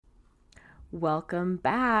Welcome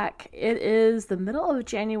back. It is the middle of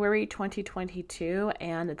January 2022,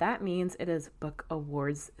 and that means it is Book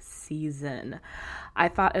Awards season. I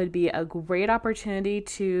thought it would be a great opportunity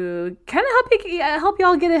to kind of help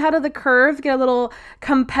y'all get ahead of the curve, get a little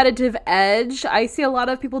competitive edge. I see a lot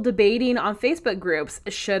of people debating on Facebook groups.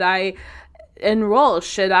 Should I enroll?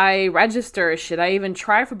 Should I register? Should I even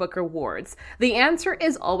try for Book Awards? The answer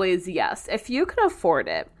is always yes. If you can afford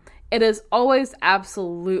it, it is always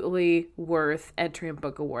absolutely worth entering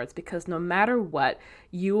Book Awards because no matter what,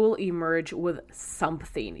 you will emerge with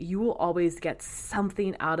something. You will always get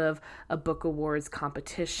something out of a Book Awards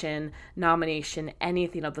competition, nomination,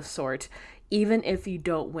 anything of the sort, even if you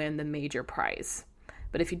don't win the major prize.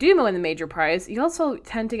 But if you do win the major prize, you also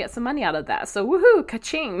tend to get some money out of that. So woohoo,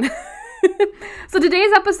 ka-ching. So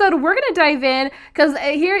today's episode, we're going to dive in because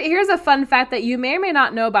here's a fun fact that you may or may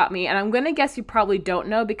not know about me. And I'm going to guess you probably don't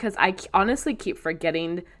know because I honestly keep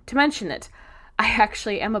forgetting to mention it. I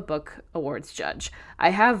actually am a Book Awards judge.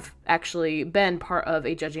 I have actually been part of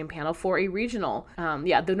a judging panel for a regional,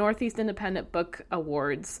 the Northeast Independent Book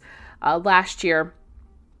Awards last year.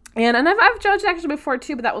 And I've judged actually before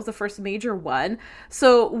too, but that was the first major one.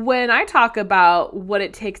 So when I talk about what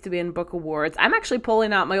it takes to be in Book Awards, I'm actually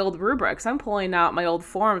pulling out my old rubrics. I'm pulling out my old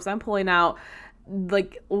forms. I'm pulling out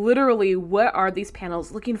like literally what are these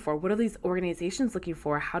panels looking for? What are these organizations looking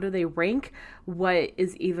for? How do they rank? What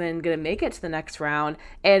is even going to make it to the next round?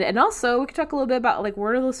 And also we could talk a little bit about like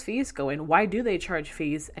where are those fees going? Why do they charge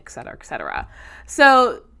fees, et cetera, et cetera.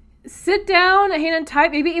 So sit down, hand on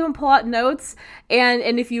tight, maybe even pull out notes.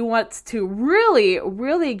 And if you want to really,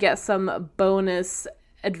 really get some bonus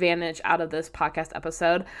advantage out of this podcast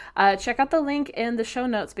episode, check out the link in the show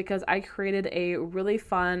notes because I created a really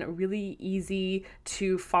fun, really easy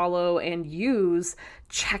to follow and use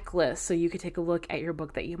checklist so you can take a look at your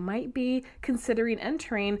book that you might be considering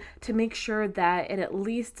entering to make sure that it at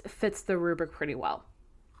least fits the rubric pretty well.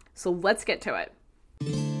 So let's get to it.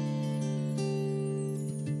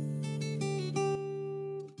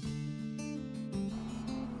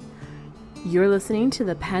 You're listening to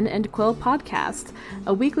the Pen and Quill Podcast,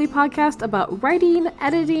 a weekly podcast about writing,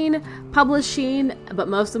 editing, publishing, but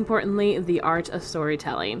most importantly, the art of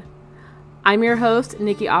storytelling. I'm your host,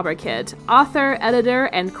 Nikki Aberkit, author, editor,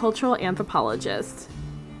 and cultural anthropologist.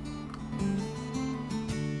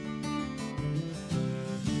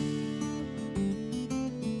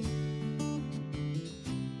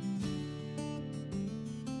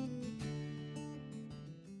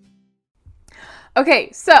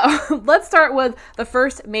 Okay, so let's start with the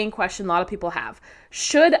first main question a lot of people have.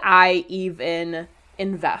 Should I even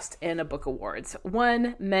invest in a Book Awards?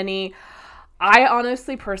 One, many. I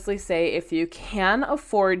honestly personally say if you can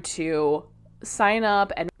afford to, sign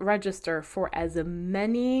up and register for as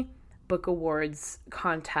many Book Awards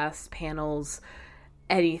contests, panels,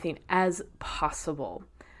 anything as possible.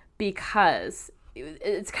 Because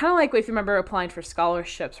it's kind of like if you remember applying for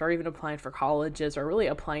scholarships or even applying for colleges or really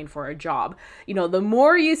applying for a job. You know, the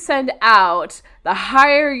more you send out, the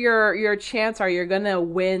higher your chance are you're going to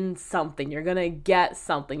win something. You're going to get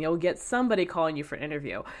something. You'll get somebody calling you for an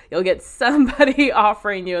interview. You'll get somebody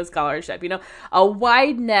offering you a scholarship. You know, a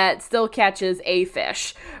wide net still catches a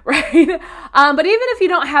fish, right? But even if you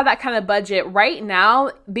don't have that kind of budget right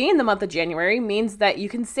now, being the month of January means that you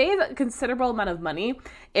can save a considerable amount of money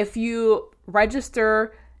if you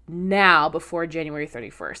register now before January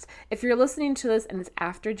 31st. If you're listening to this and it's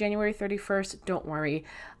after January 31st, don't worry.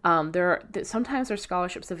 Sometimes there's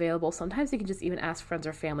scholarships available. Sometimes you can just even ask friends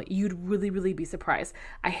or family. You'd really, really be surprised.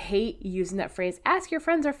 I hate using that phrase, ask your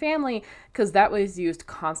friends or family, because that was used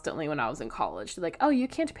constantly when I was in college. Like, oh, you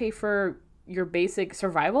can't pay for your basic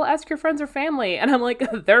survival, ask your friends or family. And I'm like,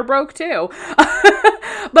 they're broke too.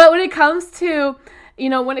 But when it comes to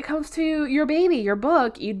your baby, your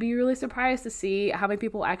book, you'd be really surprised to see how many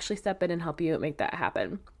people actually step in and help you make that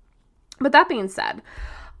happen. But that being said,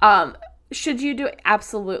 should you do it?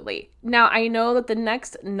 Absolutely. Now, I know that the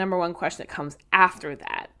next number one question that comes after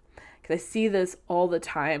that, because I see this all the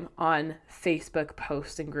time on Facebook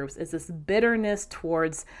posts and groups, is this bitterness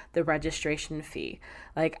towards the registration fee.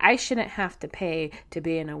 Like, I shouldn't have to pay to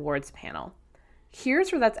be in an awards panel.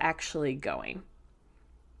 Here's where that's actually going.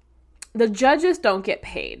 The judges don't get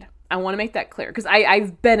paid. I want to make that clear because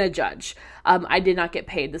I've been a judge. I did not get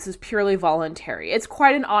paid. This is purely voluntary. It's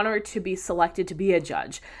quite an honor to be selected to be a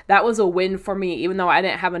judge. That was a win for me. Even though I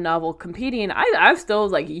didn't have a novel competing, I still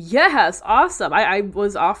was like, yes, awesome. I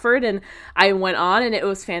was offered and I went on and it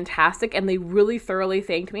was fantastic. And they really thoroughly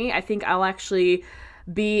thanked me. I think I'll actually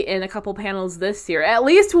be in a couple panels this year, at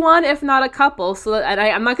least one, if not a couple. So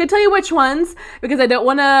I'm not going to tell you which ones because I don't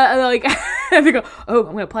want to like have you go, oh, I'm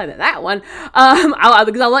going to apply to that one.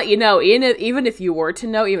 Because I'll let you know, even if you were to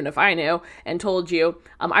know, even if I knew and told you,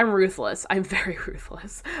 I'm ruthless. I'm very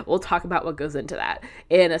ruthless. We'll talk about what goes into that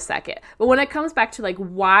in a second. But when it comes back to like,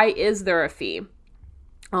 why is there a fee?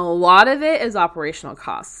 A lot of it is operational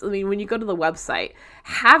costs. I mean, when you go to the website,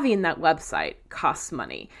 having that website costs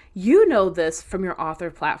money. You know this from your author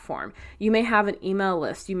platform. You may have an email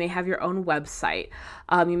list. You may have your own website.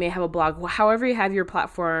 You may have a blog. However you have your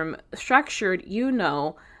platform structured, you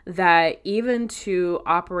know that even to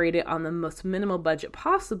operate it on the most minimal budget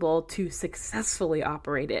possible, to successfully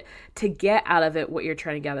operate it, to get out of it what you're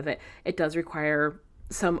trying to get out of it, it does require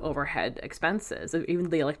some overhead expenses, even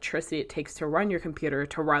the electricity it takes to run your computer,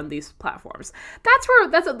 to run these platforms.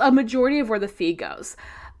 That's a majority of where the fee goes.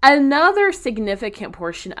 Another significant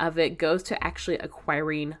portion of it goes to actually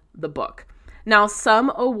acquiring the book. Now,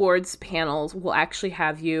 some awards panels will actually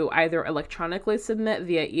have you either electronically submit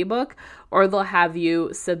via ebook, or they'll have you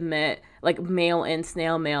submit, like mail in,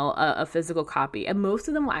 snail mail, a physical copy. And most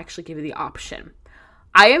of them will actually give you the option.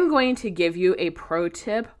 I am going to give you a pro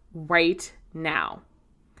tip right now.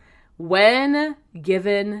 When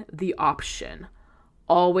given the option,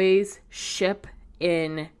 always ship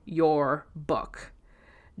in your book.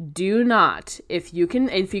 Do not, if you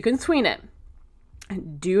can swing it,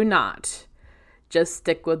 do not just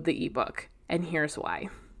stick with the ebook. And here's why.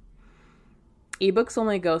 Ebooks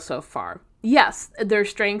only go so far. Yes, their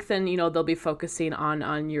strength, and they'll be focusing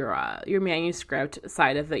on your manuscript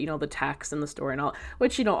side of it, the text and the story and all,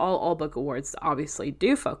 which all book awards obviously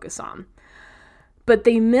do focus on. But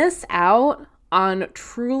they miss out on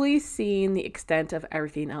truly seeing the extent of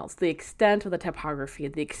everything else, the extent of the typography,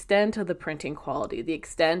 the extent of the printing quality, the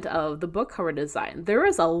extent of the book cover design. There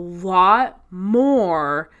is a lot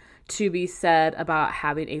more to be said about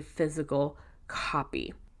having a physical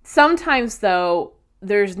copy. Sometimes, though,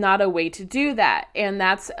 there's not a way to do that. And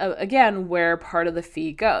that's, again, where part of the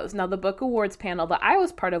fee goes. Now, the book awards panel that I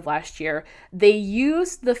was part of last year, they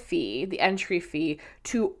used the fee, the entry fee,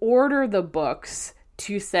 to order the books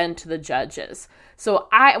to send to the judges. So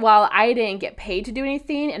while I didn't get paid to do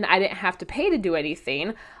anything and I didn't have to pay to do anything,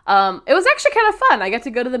 it was actually kind of fun. I got to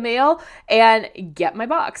go to the mail and get my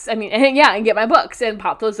box. And get my books and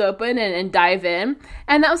pop those open and dive in.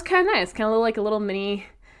 And that was kind of nice, kind of like a little mini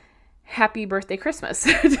happy birthday Christmas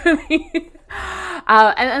to me.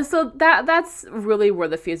 And so that's really where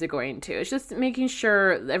the fees are going to. It's just making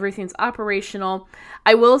sure everything's operational.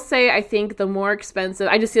 I will say, I think the more expensive,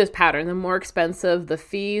 I just see this pattern, the more expensive the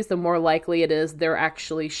fees, the more likely it is they're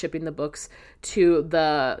actually shipping the books to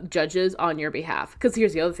the judges on your behalf. Because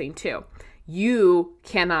here's the other thing too. You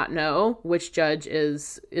cannot know which judge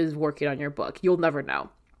is working on your book. You'll never know.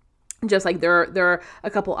 Just like there are a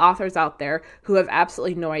couple authors out there who have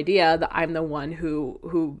absolutely no idea that I'm the one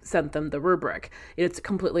who sent them the rubric. It's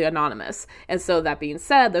completely anonymous. And so that being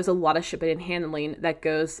said, there's a lot of shipping and handling that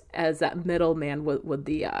goes as that middleman with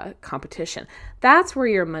the competition. That's where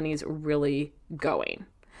your money's really going.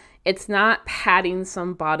 It's not padding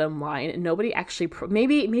some bottom line. Nobody actually,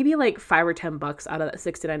 maybe like $5 or $10 out of that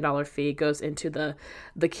 $69 fee goes into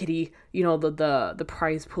the kitty, the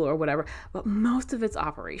prize pool or whatever. But most of it's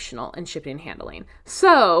operational and shipping and handling,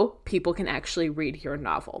 so people can actually read your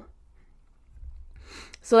novel.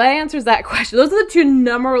 So that answers that question. Those are the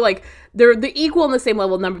two they're the equal and the same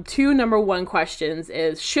level. Number one questions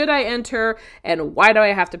is, should I enter, and why do I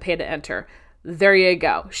have to pay to enter? There you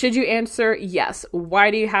go. Should you answer? Yes.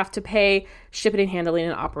 Why do you have to pay? Shipping and handling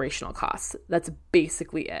and operational costs. That's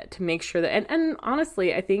basically it, to make sure that, and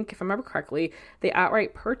honestly, I think if I remember correctly, they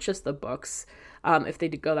outright purchase the books if they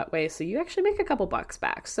did go that way. So you actually make a couple bucks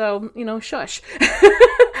back. So, shush.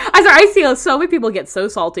 I see so many people get so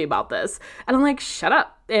salty about this. And I'm like, shut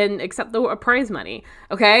up and accept the prize money.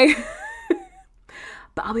 Okay.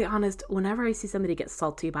 But I'll be honest, whenever I see somebody get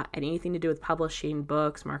salty about anything to do with publishing,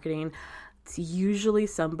 books, marketing, it's usually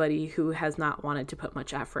somebody who has not wanted to put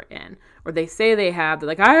much effort in, or they say they have. They're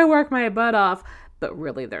like, I work my butt off, but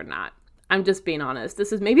really they're not. I'm just being honest.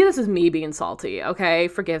 This is me being salty. Okay.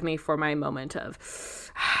 Forgive me for my moment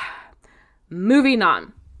of moving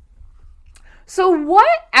on. So what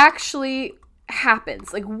actually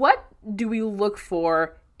happens? Like, what do we look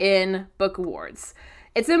for in book awards?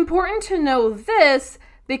 It's important to know this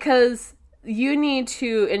because you need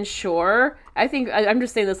to ensure, I think, I'm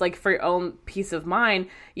just saying this like for your own peace of mind,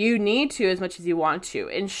 you need to, as much as you want to,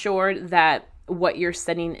 ensure that what you're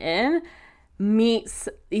sending in meets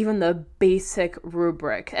even the basic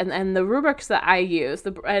rubric. And the rubrics that I use,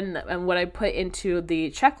 and what I put into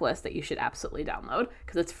the checklist that you should absolutely download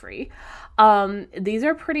because it's free, these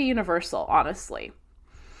are pretty universal, honestly.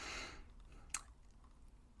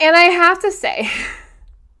 And I have to say,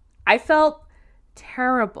 I felt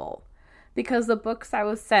terrible because the books I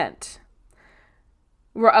was sent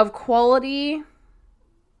were of quality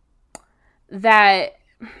that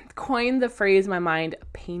coined the phrase in my mind,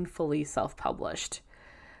 painfully self-published.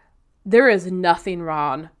 There is nothing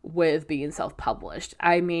wrong with being self-published.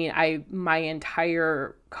 I mean, my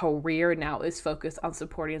entire career now is focused on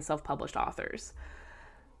supporting self-published authors.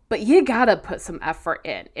 But you gotta put some effort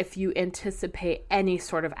in if you anticipate any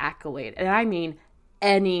sort of accolade. And I mean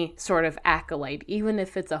any sort of accolade, even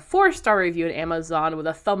if it's a 4-star review at Amazon with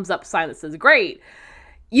a thumbs up sign that says great.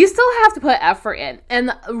 You still have to put effort in.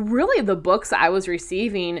 And really the books I was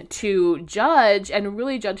receiving to judge and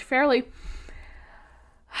really judge fairly,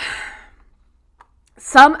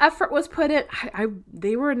 some effort was put in.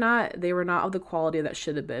 They were not of the quality that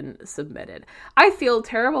should have been submitted. I feel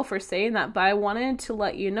terrible for saying that, but I wanted to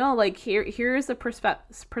let you know, like, here's the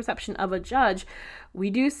perception of a judge. We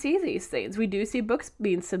do see these things. We do see books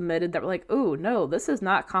being submitted that were like, oh, no, this is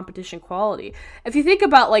not competition quality. If you think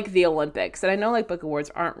about, like, the Olympics, and I know, like, book awards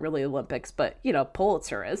aren't really Olympics, but, you know,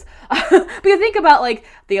 Pulitzer is. But you think about, like,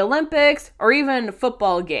 the Olympics or even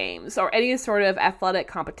football games or any sort of athletic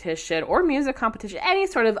competition or music competition, any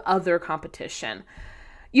sort of other competition.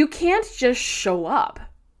 You can't just show up.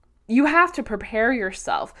 You have to prepare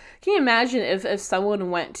yourself. Can you imagine if someone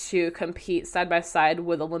went to compete side by side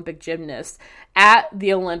with Olympic gymnasts at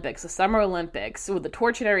the Olympics, the Summer Olympics, with the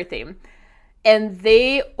torch and everything, and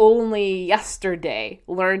they only yesterday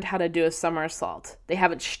learned how to do a somersault? They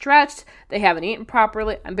haven't stretched, they haven't eaten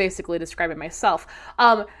properly. I'm basically describing myself.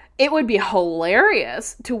 It would be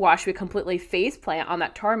hilarious to watch me completely faceplant on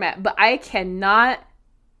that tarmac, but I cannot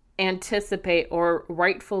anticipate or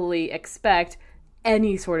rightfully expect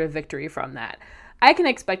any sort of victory from that. I can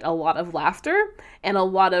expect a lot of laughter and a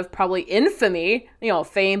lot of probably infamy,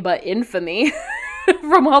 fame, but infamy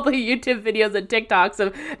from all the YouTube videos and TikToks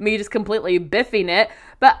of me just completely biffing it.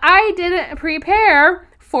 But I didn't prepare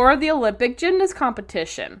for the Olympic gymnast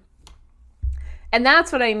competition. And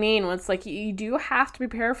that's what I mean when it's like you do have to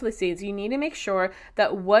prepare for these things. You need to make sure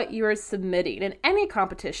that what you're submitting in any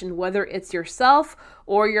competition, whether it's yourself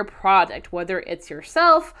or your product, whether it's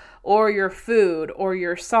yourself or your food or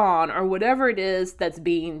your song or whatever it is that's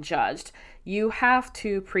being judged, you have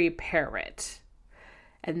to prepare it.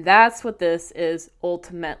 And that's what this is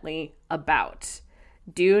ultimately about.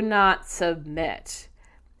 Do not submit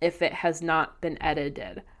if it has not been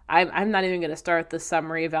edited. I'm not even going to start the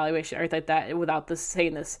summary evaluation or anything like that without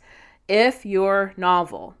saying this. If your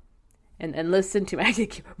novel, and listen to me, I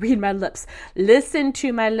keep reading my lips. Listen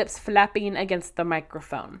to my lips flapping against the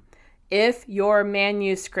microphone. If your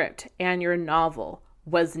manuscript and your novel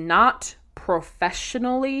was not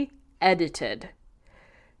professionally edited,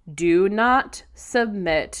 do not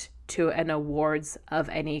submit to an awards of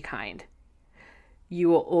any kind. You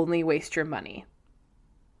will only waste your money.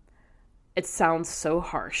 It sounds so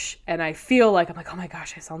harsh, and I feel like, I'm like, oh my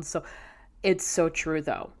gosh, it's so true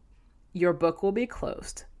though. Your book will be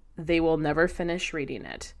closed. They will never finish reading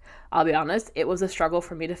it. I'll be honest, it was a struggle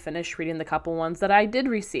for me to finish reading the couple ones that I did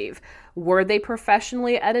receive. Were they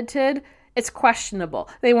professionally edited? It's questionable.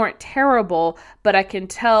 They weren't terrible, but I can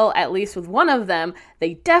tell, at least with one of them,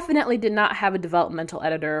 they definitely did not have a developmental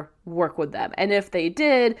editor work with them. And if they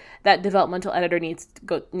did, that developmental editor needs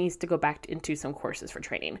to go back into some courses for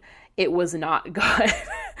training. It was not good.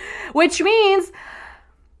 Which means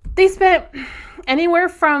they spent anywhere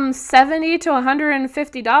from $70 to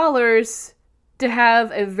 $150 to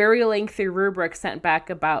have a very lengthy rubric sent back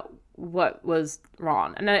about what was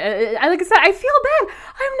wrong. And I like I said, I feel bad.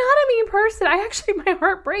 I'm not a mean person. My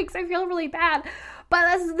heart breaks. I feel really bad.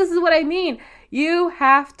 But this is what I mean. You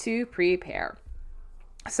have to prepare.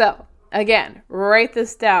 So again, write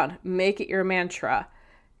this down. Make it your mantra.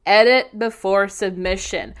 Edit before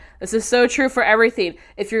submission. This is so true for everything.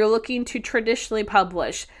 If you're looking to traditionally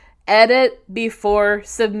publish, edit before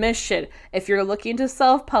submission. If you're looking to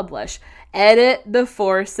self-publish, edit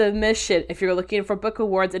before submission. If you're looking for book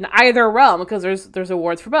awards in either realm, because there's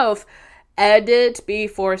awards for both, edit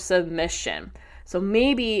before submission. So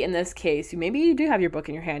maybe in this case, maybe you do have your book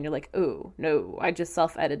in your hand. You're like, oh, no, I just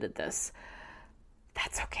self-edited this.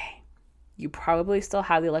 That's okay. You probably still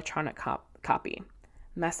have the electronic copy.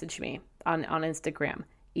 Message me on Instagram.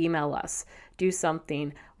 email us, do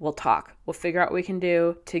something. We'll talk. We'll figure out what we can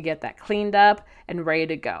do to get that cleaned up and ready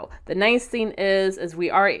to go. The nice thing is we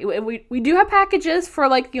do have packages for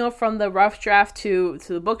from the rough draft to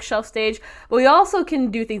the bookshelf stage, but we also can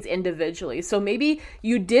do things individually. So maybe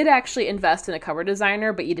you did actually invest in a cover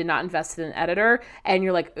designer, but you did not invest in an editor, and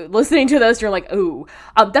you're like listening to this, you're like, ooh,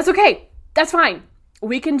 that's okay. That's fine.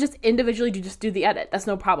 We can just individually do the edit. That's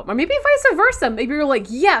no problem. Or maybe vice versa. Maybe you're like,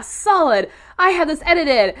 yes, solid. I have this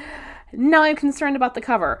edited. Now I'm concerned about the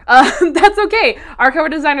cover. That's okay. Our cover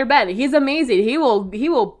designer, Ben, he's amazing. He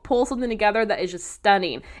will pull something together that is just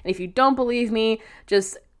stunning. And if you don't believe me,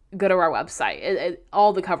 just go to our website.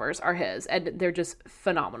 All the covers are his, and they're just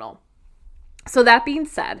phenomenal. So that being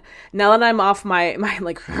said, now that I'm off my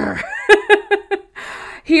like,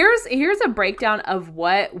 here's a breakdown of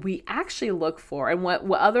what we actually look for and what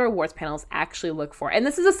other awards panels actually look for. And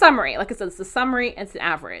this is a summary. Like I said, it's a summary. It's an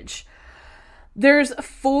average. There's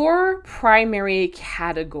 4 primary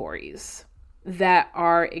categories that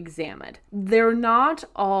are examined. They're not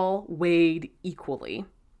all weighed equally,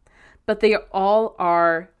 but they all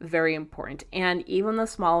are very important. And even the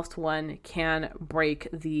smallest one can break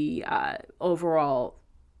the overall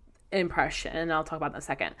impression. And I'll talk about that in a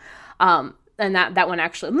second. And that one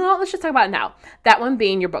actually, no, let's just talk about it now. That one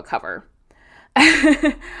being your book cover.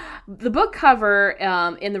 The book cover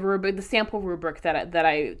in the rubric, the sample rubric that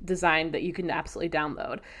I designed that you can absolutely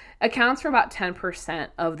download, accounts for about 10%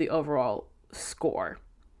 of the overall score.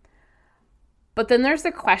 But then there's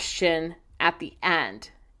the question at the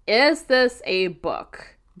end. Is this a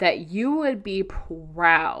book that you would be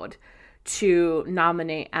proud to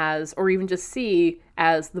nominate as, or even just see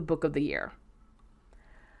as, the book of the year?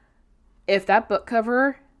 If that book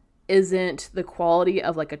cover isn't the quality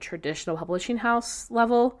of like a traditional publishing house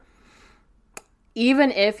level,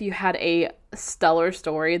 even if you had a stellar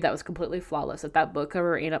story that was completely flawless, if that book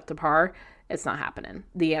cover ain't up to par, it's not happening.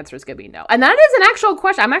 The answer is going to be no. And that is an actual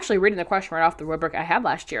question. I'm actually reading the question right off the rubric I had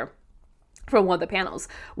last year from one of the panels.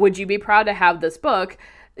 Would you be proud to have this book,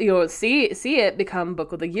 see it become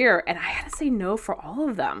book of the year? And I had to say no for all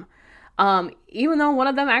of them. Even though one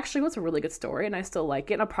of them actually was a really good story and I still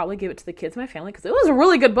like it, and I'll probably give it to the kids in my family because it was a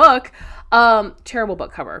really good book. Terrible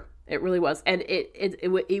book cover. It really was. And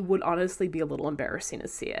it would honestly be a little embarrassing to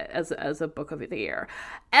see it as a book of the year.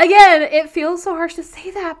 Again, it feels so harsh to say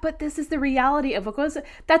that, but this is the reality of books.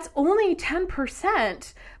 That's only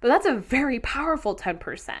 10%, but that's a very powerful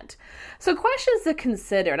 10%. So questions to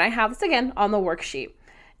consider, and I have this again on the worksheet.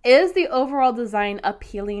 Is the overall design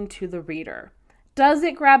appealing to the reader? Does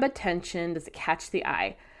it grab attention? Does it catch the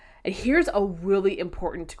eye? And here's a really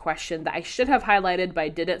important question that I should have highlighted, but I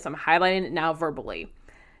didn't, so I'm highlighting it now verbally.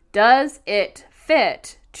 Does it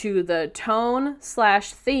fit to the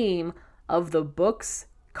tone/theme of the book's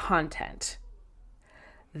content?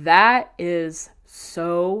 That is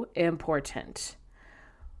so important.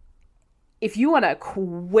 If you want a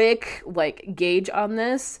quick gauge on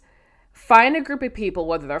this, find a group of people,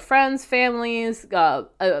 whether they're friends, families,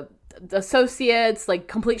 associates, like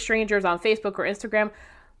complete strangers on Facebook or Instagram,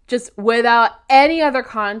 just without any other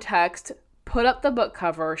context, put up the book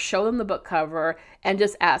cover, show them the book cover, and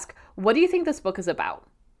just ask, what do you think this book is about?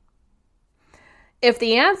 If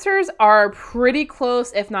the answers are pretty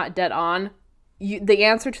close, if not dead on, the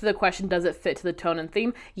answer to the question, does it fit to the tone and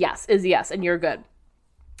theme? Yes, is yes, and you're good.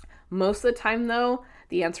 Most of the time, though,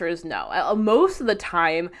 the answer is no. Most of the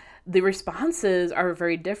time, the responses are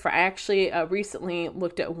very different. I actually recently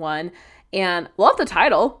looked at one and loved the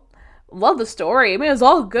title, loved the story. I mean, it was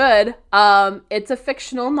all good. It's a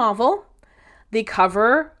fictional novel. The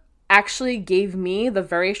cover actually gave me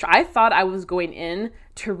I thought I was going in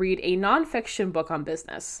to read a nonfiction book on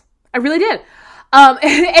business. I really did.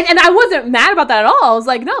 And I wasn't mad about that at all. I was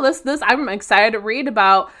like, no, this I'm excited to read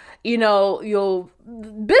about, your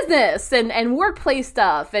business and workplace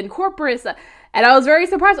stuff and corporate stuff. And I was very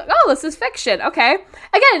surprised. Like, oh, this is fiction. Okay.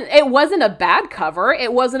 Again, it wasn't a bad cover.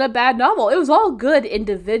 It wasn't a bad novel. It was all good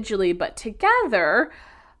individually, but together,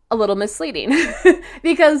 a little misleading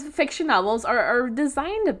because fiction novels are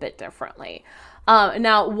designed a bit differently.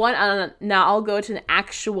 Now I'll go to an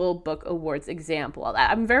actual book awards example.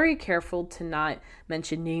 I'm very careful to not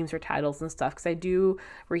mention names or titles and stuff because I do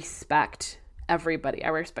respect everybody. I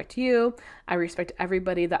respect you. I respect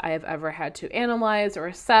everybody that I have ever had to analyze or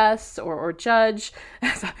assess or judge.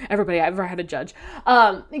 Everybody I've ever had to judge.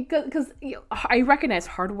 Because I recognize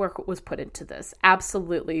hard work was put into this.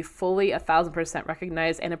 Absolutely, fully 1,000%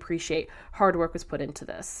 recognize and appreciate hard work was put into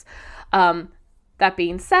this. That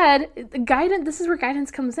being said, this is where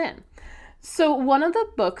guidance comes in. So one of the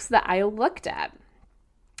books that I looked at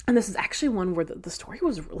And this is actually one where the story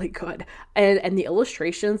was really good. And the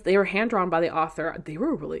illustrations, they were hand-drawn by the author. They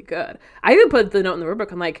were really good. I even put the note in the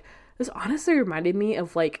rubric. I'm like, this honestly reminded me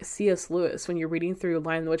of like C.S. Lewis when you're reading through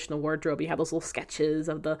Lion, the Witch, and the Wardrobe. You have those little sketches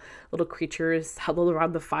of the little creatures huddled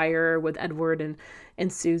around the fire with Edward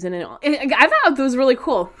and Susan. And I thought it was really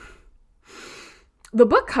cool. The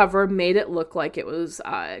book cover made it look like it was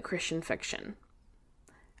Christian fiction.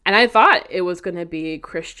 And I thought it was going to be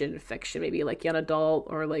Christian fiction, maybe like young adult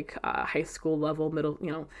or like high school level, middle,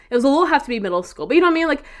 it was a little have to be middle school, but you know what I mean?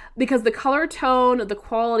 Like, because the color tone, the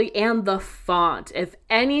quality, and the font, if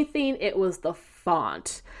anything, it was the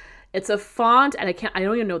font. It's a font, and I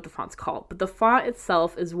don't even know what the font's called, but the font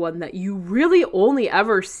itself is one that you really only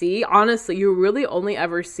ever see, honestly,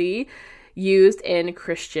 used in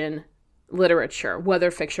Christian literature, whether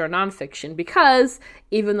fiction or nonfiction, because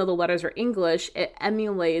even though the letters are English, it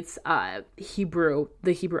emulates the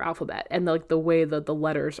Hebrew alphabet and the way that the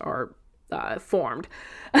letters are formed.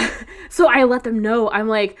 So I let them know, I'm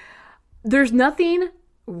like, there's nothing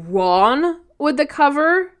wrong with the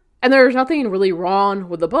cover and there's nothing really wrong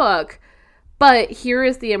with the book, but here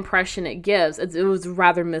is the impression it gives. It was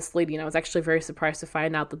rather misleading. I was actually very surprised to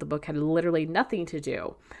find out that the book had literally nothing to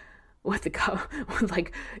do with the cover,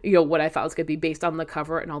 what I thought was going to be based on the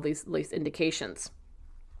cover and all these indications.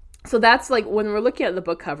 So that's like, when we're looking at the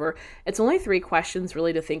book cover, it's only 3 questions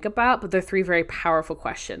really to think about, but they're 3 very powerful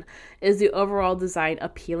questions. Is the overall design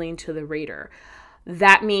appealing to the reader?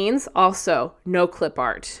 That means also no clip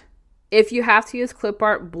art. If you have to use clip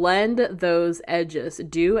art, blend those edges.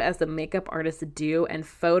 Do as the makeup artists do and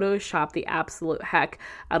Photoshop the absolute heck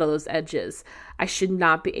out of those edges. I should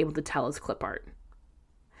not be able to tell it's clip art.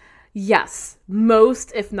 Yes,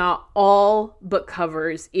 most, if not all, book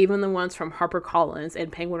covers, even the ones from HarperCollins and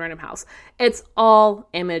Penguin Random House, it's all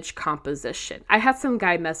image composition. I had some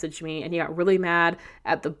guy message me and he got really mad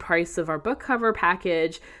at the price of our book cover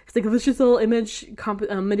package. He's like, it's just all image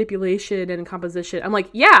manipulation and composition. I'm like,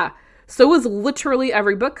 yeah. So is literally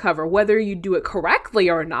every book cover. Whether you do it correctly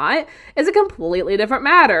or not is a completely different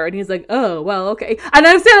matter. And he's like, oh, well, okay. And I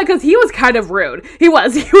understand that because he was kind of rude. He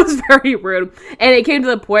was very rude. And it came to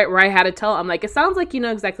the point where I had to tell him, like, it sounds like you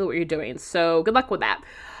know exactly what you're doing. So good luck with that.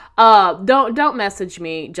 Don't message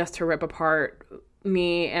me just to rip apart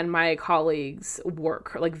me and my colleagues'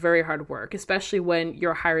 work, like very hard work, especially when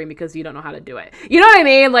you're hiring because you don't know how to do it. You know what I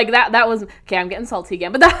mean? Like that was, okay, I'm getting salty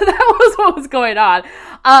again, but that was what was going on.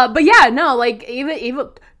 But yeah, no, like even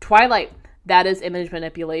Twilight, that is image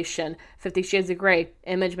manipulation. 50 Shades of Grey,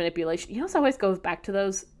 image manipulation. You know, this always goes back to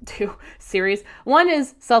those 2 series. One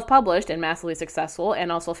is self-published and massively successful,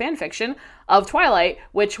 and also fan fiction of Twilight,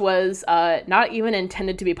 which was not even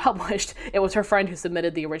intended to be published. It was her friend who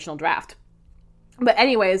submitted the original draft. But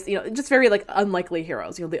anyways, just very like unlikely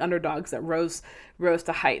heroes, the underdogs that rose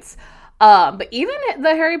to heights. But even the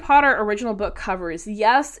Harry Potter original book covers,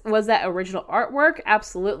 yes, was that original artwork?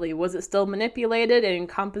 Absolutely. Was it still manipulated and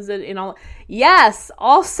composite and all? Yes,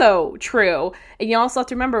 also true. And you also have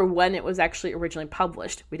to remember when it was actually originally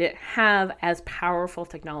published. We didn't have as powerful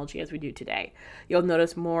technology as we do today. You'll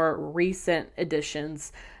notice more recent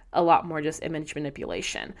editions, a lot more just image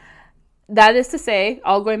manipulation. That is to say,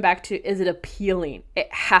 all going back to, is it appealing? It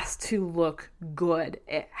has to look good.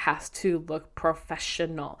 It has to look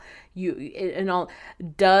professional.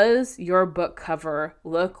 Does your book cover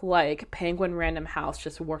look like Penguin Random House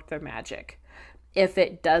just worked their magic? If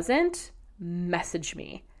it doesn't, message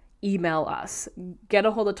me, email us, get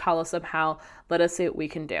a hold of Tala somehow. Let us see what we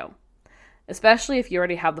can do. Especially if you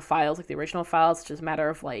already have the files, like the original files, it's just a matter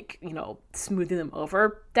of smoothing them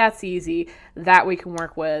over. That's easy. That we can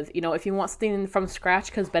work with. If you want something from scratch,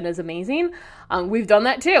 because Ben is amazing, we've done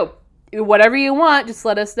that too. Whatever you want, just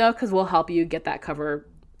let us know because we'll help you get that cover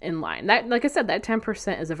in line. That, like I said, that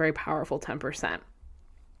 10% is a very powerful 10%.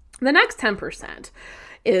 The next 10%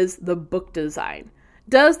 is the book design.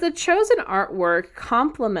 Does the chosen artwork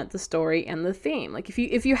complement the story and the theme? Like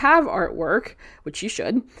if you have artwork, which you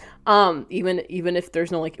should, even if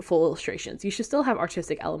there's no full illustrations, you should still have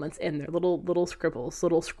artistic elements in there, little scribbles,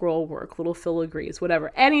 little scroll work, little filigrees,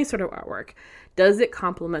 whatever, any sort of artwork. Does it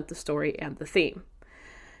complement the story and the theme?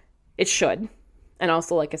 It should. And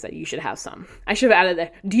also, like I said, you should have some. I should have added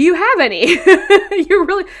that. Do you have any? You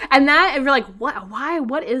really, and that, if you're like, what, why,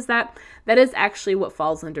 what is that? That is actually what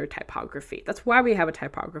falls under typography. That's why we have a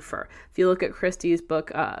typographer. If you look at Christie's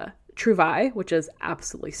book, Trouvaille, which is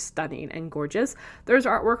absolutely stunning and gorgeous, there's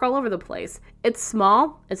artwork all over the place. It's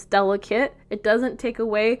small, it's delicate, it doesn't take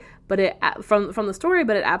away from the story,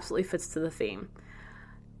 but it absolutely fits to the theme.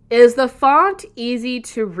 Is the font easy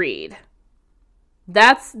to read?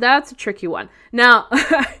 That's a tricky one. Now,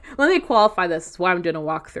 let me qualify this. This is why I'm doing a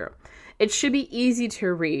walkthrough. It should be easy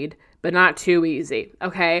to read, but not too easy,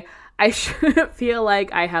 okay? I shouldn't feel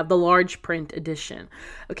like I have the large print edition.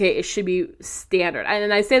 Okay, it should be standard.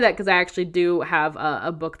 And I say that because I actually do have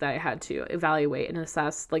a book that I had to evaluate and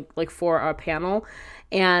assess like for a panel.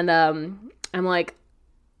 And I'm like,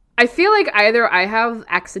 I feel like either I have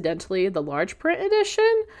accidentally the large print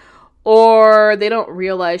edition, or they don't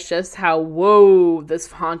realize just how whoa this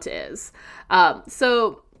font is.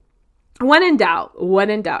 So when in doubt,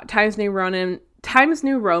 Times New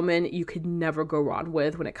Roman, you could never go wrong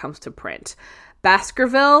with when it comes to print.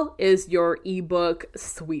 Baskerville is your ebook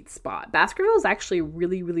sweet spot. Baskerville is actually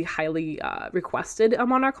really, really highly requested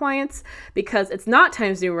among our clients because it's not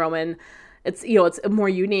Times New Roman. It's, it's more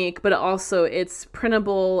unique, but also it's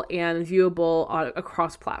printable and viewable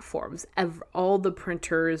across platforms. All the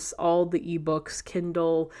printers, all the ebooks,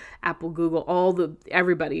 Kindle, Apple, Google,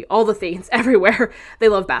 everybody, all the things everywhere, they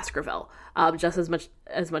love Baskerville just as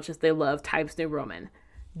much as they love Times New Roman.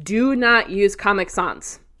 Do not use Comic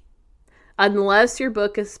Sans unless your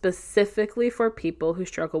book is specifically for people who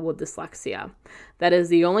struggle with dyslexia. That is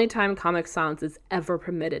the only time Comic Sans is ever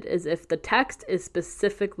permitted, is if the text is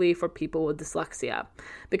specifically for people with dyslexia,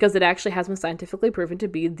 because it actually has been scientifically proven to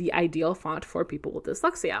be the ideal font for people with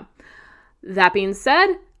dyslexia. That being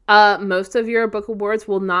said, most of your book awards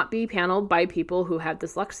will not be paneled by people who have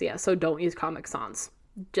dyslexia, so don't use Comic Sans.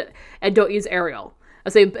 And don't use Arial.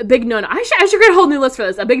 I'll say a big no-no. I should create a whole new list for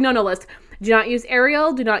this. A big no-no list. Do not use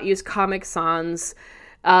Arial. Do not use Comic Sans.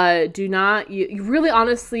 Really,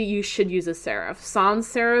 honestly, you should use a serif. Sans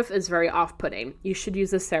serif is very off-putting. You should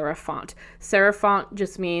use a serif font. Serif font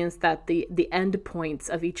just means that the end points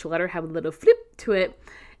of each letter have a little flip to it.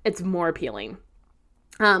 It's more appealing.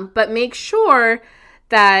 But make sure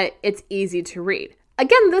that it's easy to read.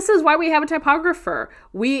 Again, this is why we have a typographer.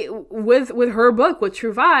 With her book, with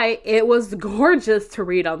Trouvaille, it was gorgeous to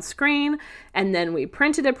read on screen, and then we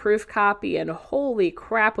printed a proof copy, and holy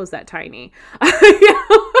crap, was that tiny.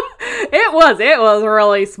 It was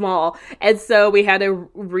really small. And so we had to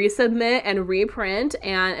resubmit and reprint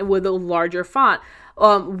and with a larger font.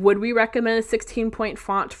 Would we recommend a 16-point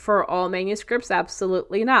font for all manuscripts?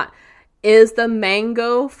 Absolutely not. Is the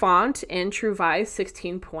Mango font in Trouvaille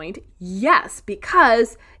 16-point? Yes,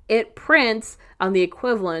 because it prints on the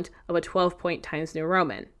equivalent of a 12-point Times New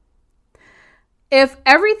Roman. If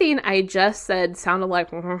everything I just said sounded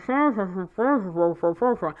like DM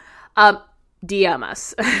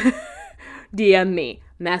us. DM me,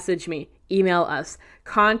 message me, email us,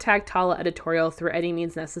 contact Tala Editorial through any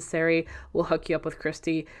means necessary. We'll hook you up with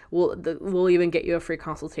Christy. We'll even get you a free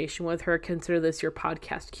consultation with her. Consider this your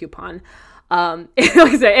podcast coupon. Like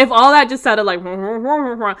I said, if all that just sounded like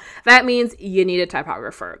that means you need a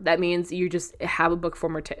typographer. That means you just have a book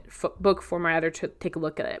formatter to take a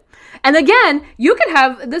look at it. And again,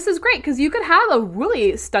 this is great because you could have a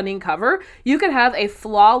really stunning cover. You could have a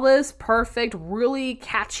flawless, perfect, really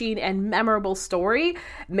catchy and memorable story.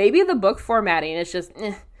 Maybe the book formatting is just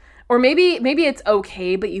or maybe it's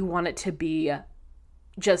okay, but you want it to be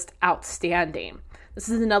just outstanding. This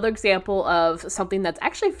is another example of something that's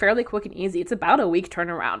actually fairly quick and easy. It's about a week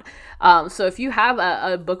turnaround. So if you have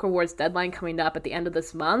a book awards deadline coming up at the end of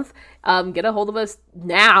this month, get a hold of us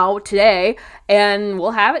today, and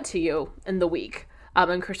we'll have it to you in the week.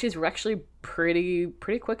 And Christy's actually pretty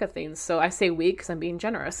quick at things. So I say week because I'm being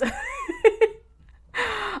generous.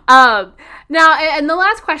 Now, and the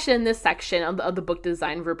last question in this section of the book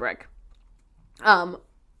design rubric.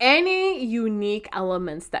 Any unique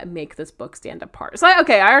elements that make this book stand apart? So, I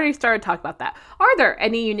already started talking about that. Are there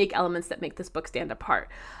any unique elements that make this book stand apart?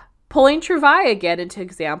 Pulling Trouvaille again into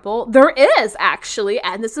example, there is actually,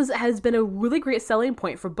 and this has been a really great selling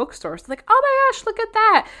point for bookstores. Like, oh my gosh, look at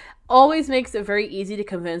that. Always makes it very easy to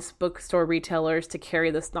convince bookstore retailers to carry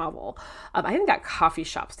this novel. I even got coffee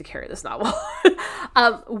shops to carry this novel.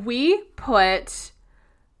 We put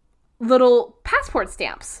little passport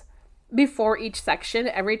stamps before each section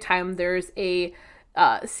every time there's a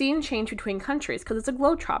scene change between countries, because it's a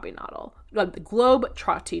globe-trotting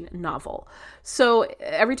novel. So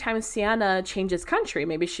every time Sienna changes country,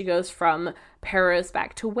 maybe she goes from Paris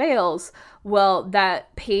back to Wales, well,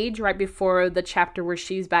 that page right before the chapter where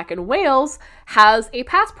she's back in Wales has a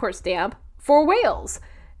passport stamp for Wales.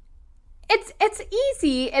 It's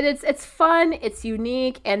easy, and it's fun, it's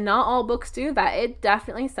unique, and not all books do that. It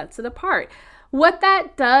definitely sets it apart. What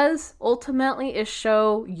that does ultimately is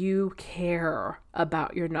show you care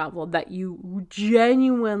about your novel, that you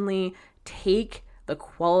genuinely take the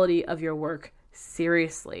quality of your work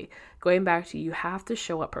seriously. Going back to, you have to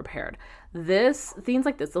show up prepared. Things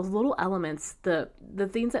like this, those little elements, the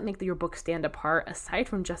things that make your book stand apart, aside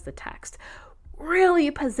from just the text, really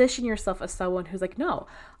position yourself as someone who's like, no,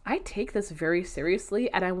 I take this very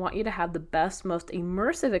seriously, and I want you to have the best, most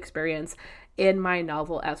immersive experience in my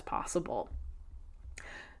novel as possible.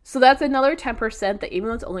 So that's another 10% that, even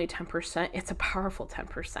though it's only 10%, it's a powerful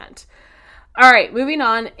 10%. All right, moving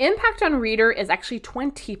on. Impact on reader is actually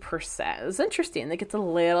 20%. It's interesting. It gets a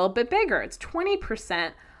little bit bigger. It's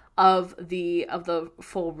 20% of the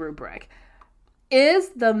full rubric. Is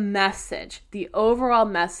the message, the overall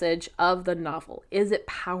message of the novel, is it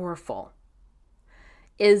powerful?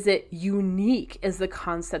 Is it unique? Is the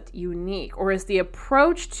concept unique? Or is the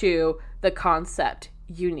approach to the concept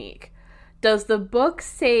unique? Does the book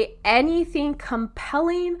say anything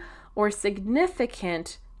compelling or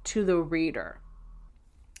significant to the reader?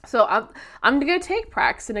 So I'm going to take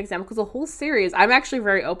Prax as an example, because the whole series, I'm actually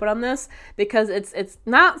very open on this, because it's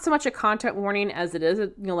not so much a content warning as it is,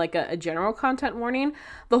 like a general content warning.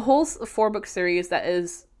 The whole 4-book series that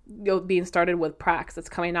is being started with Prax, that's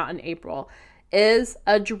coming out in April, is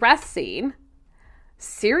addressing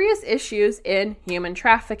serious issues in human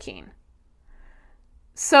trafficking.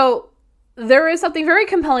 So there is something very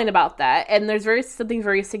compelling about that, and there's something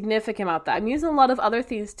very significant about that. I'm using a lot of other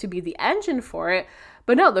things to be the engine for it,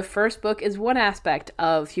 but no, the first book is one aspect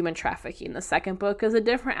of human trafficking. The second book is a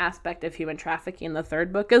different aspect of human trafficking. The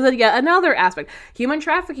third book is yet another aspect. Human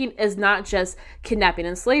trafficking is not just kidnapping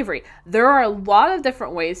and slavery. There are a lot of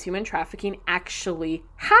different ways human trafficking actually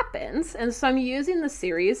happens, and so I'm using the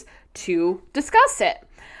series to discuss it.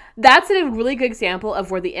 That's a really good example of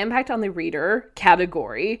where the impact on the reader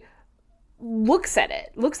category looks at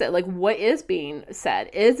like, what is being said?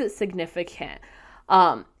 Is it significant?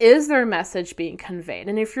 Is their message being conveyed?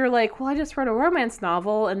 And if you're like, well, I just read a romance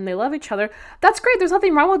novel and they love each other, that's great. There's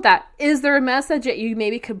nothing wrong with that. Is there a message that you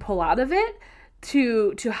maybe could pull out of it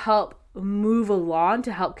to help move along,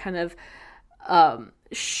 to help kind of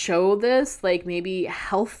show this, like maybe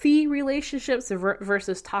healthy relationships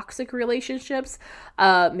versus toxic relationships,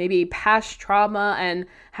 maybe past trauma and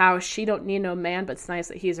how she don't need no man, but it's nice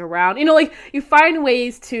that he's around. Like, you find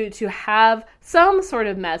ways to have some sort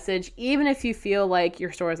of message, even if you feel like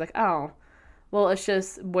your story is like, oh, well, it's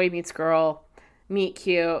just boy meets girl, meet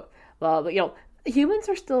cute, well, but humans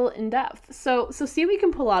are still in depth. So see what we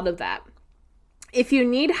can pull out of that. If you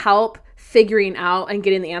need help figuring out and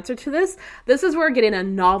getting the answer to this is where getting a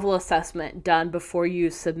novel assessment done before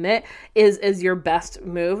you submit is your best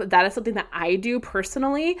move. That is something that I do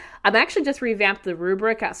personally. I've actually just revamped the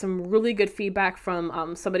rubric, got some really good feedback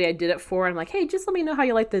from somebody I did it for. I'm like, hey, just let me know how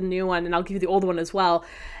you like the new one, and I'll give you the old one as well.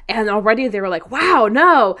 And already they were like, wow,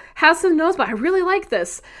 no, have some notes, but I really like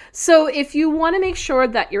this. So if you want to make sure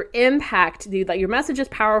that your impact, that your message is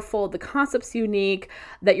powerful, the concept's unique,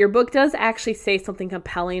 that your book does actually say something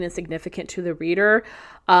compelling and significant to the reader,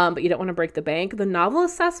 but you don't want to break the bank, the novel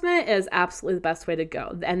assessment is absolutely the best way to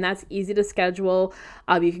go. And that's easy to schedule.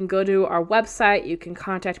 You can go to our website. You can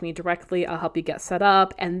contact me directly. I'll help you get set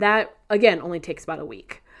up. And that, again, only takes about a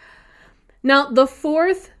week. Now, the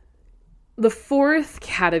fourth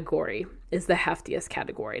category is the heftiest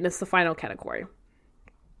category, and it's the final category.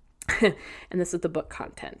 And this is the book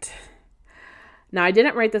content. Now, I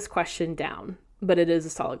didn't write this question down, but it is a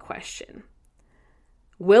solid question.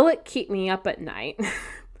 Will it keep me up at night,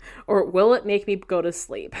 or will it make me go to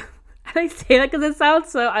sleep? And I say that because it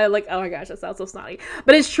sounds so, oh my gosh, that sounds so snotty.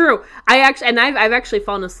 But it's true. I've actually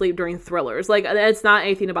fallen asleep during thrillers. Like, it's not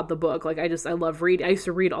anything about the book. Like, I love reading. I used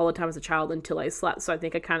to read all the time as a child until I slept. So I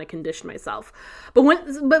think I kind of conditioned myself. But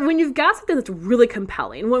when you've got something that's really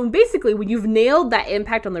compelling, when you've nailed that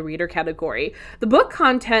impact on the reader category, the book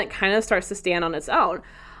content kind of starts to stand on its own.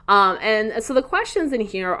 And so the questions in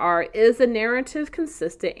here are, is the narrative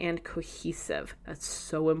consistent and cohesive? That's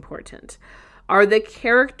so important. Are the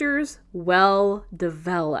characters well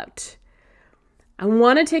developed? I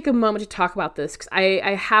want to take a moment to talk about this because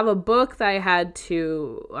I have a book that I had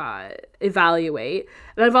to evaluate.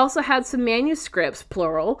 And I've also had some manuscripts,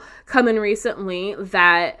 plural, come in recently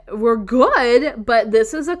that were good, but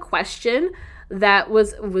this is a question that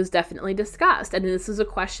was definitely discussed. And this is a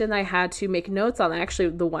question I had to make notes on.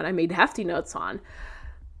 Actually, the one I made hefty notes on.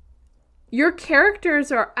 Your characters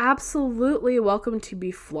are absolutely welcome to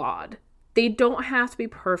be flawed. They don't have to be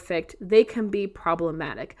perfect. They can be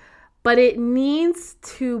problematic. But it needs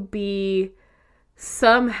to be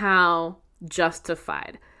somehow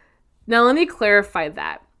justified. Now, let me clarify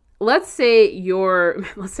that. let's say your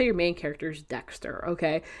main character is Dexter,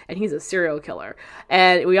 okay? And he's a serial killer.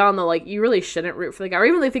 And we all know, like, you really shouldn't root for the guy. Or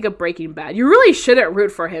even if you think of Breaking Bad, you really shouldn't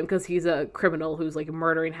root for him because he's a criminal who's, like,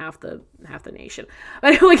 murdering half the nation.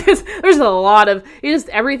 But, like, there's a lot of,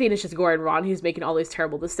 everything is just going wrong. He's making all these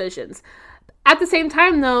terrible decisions. At the same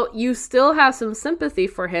time, though, you still have some sympathy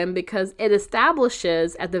for him because it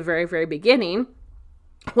establishes at the very, very beginning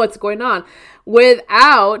what's going on.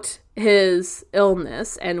 Without his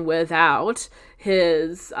illness and without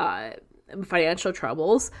his financial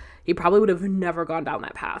troubles, he probably would have never gone down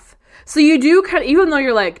that path. So you do kind of, even though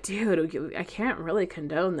you're like, dude, I can't really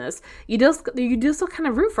condone this, you do still kind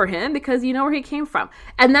of root for him because you know where he came from.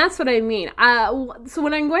 And that's what I mean. So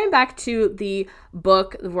when I'm going back to the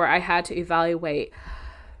book where I had to evaluate,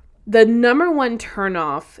 the number one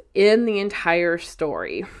turnoff in the entire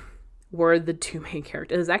story were the two main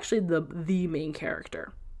characters. It was actually the main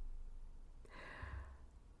character.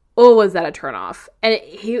 Oh, was that a turnoff? And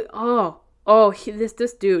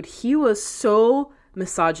this dude, he was so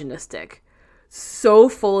misogynistic, so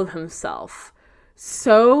full of himself,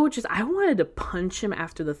 so just, I wanted to punch him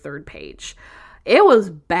after the third page. It was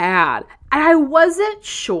bad. And I wasn't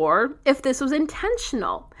sure if this was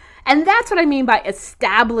intentional. And that's what I mean by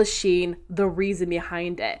establishing the reason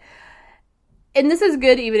behind it. And this is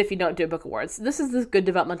good even if you don't do book awards. This is the good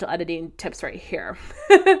developmental editing tips right here.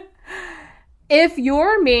 If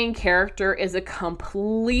your main character is a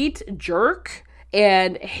complete jerk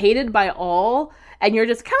and hated by all, and you're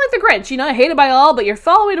just kind of like the Grinch, you know, hated by all, but you're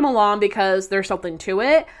following him along because there's something to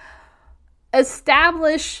it,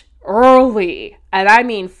 establish early, and I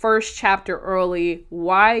mean first chapter early,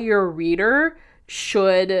 why your reader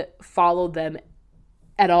should follow them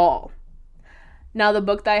at all. Now, the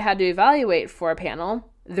book that I had to evaluate for a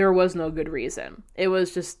panel, there was no good reason. It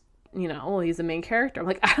was just, you know, well, he's the main character. I'm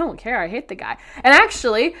like, I don't care. I hate the guy. And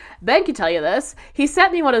actually, Ben can tell you this. He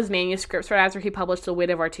sent me one of his manuscripts right after he published The Weight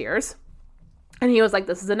of Our Tears. And he was like,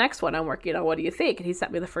 this is the next one I'm working on. What do you think? And he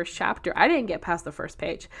sent me the first chapter. I didn't get past the first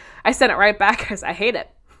page. I sent it right back because I hate it.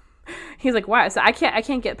 He's like, why? I said, I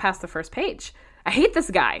can't get past the first page. I hate this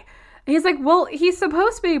guy. And he's like, well, he's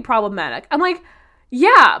supposed to be problematic. I'm like,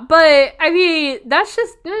 yeah, but I mean, that's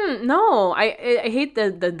just, no. I hate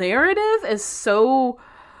the narrative is so,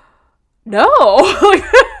 no.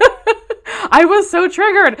 I was so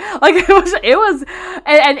triggered. Like it was,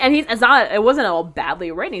 and it wasn't all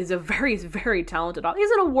badly written. He's a very, very talented author.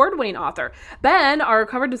 He's an award-winning author. Ben, our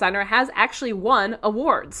cover designer, has actually won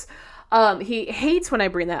awards. He hates when I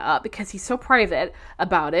bring that up because he's so private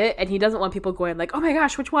about it and he doesn't want people going like, oh my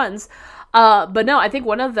gosh, which ones? But no, I think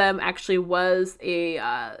one of them actually was it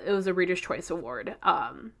was a Reader's Choice Award.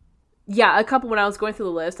 Yeah, a couple, when I was going through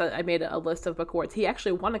the list, I made a list of book awards. He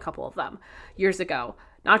actually won a couple of them years ago.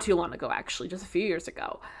 Not too long ago, actually, just a few years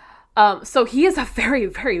ago. So he is a very,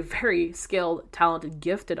 very, very skilled, talented,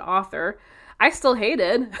 gifted author. I still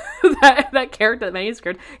hated that character, that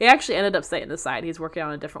manuscript. He actually ended up setting aside. He's working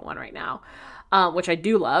on a different one right now, which I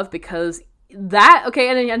do love because that,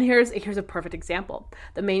 okay, and here's a perfect example.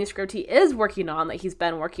 The manuscript he is working on, that he's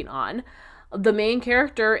been working on, the main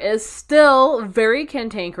character is still very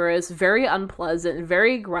cantankerous, very unpleasant,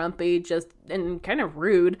 very grumpy, just, and kind of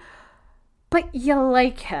rude. But you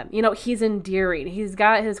like him. You know, he's endearing. He's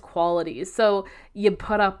got his qualities. So you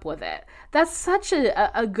put up with it. That's such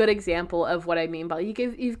a good example of what I mean by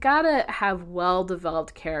you've got to have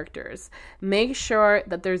well-developed characters. Make sure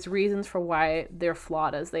that there's reasons for why they're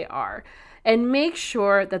flawed as they are. And make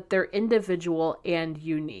sure that they're individual and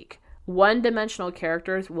unique. One-dimensional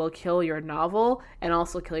characters will kill your novel and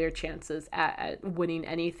also kill your chances at winning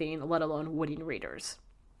anything, let alone winning readers.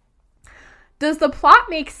 Does the plot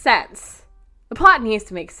make sense? The plot needs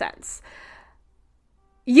to make sense.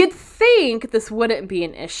 You'd think this wouldn't be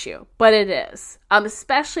an issue, but it is,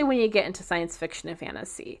 especially when you get into science fiction and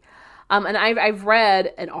fantasy. And I've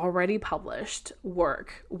read an already published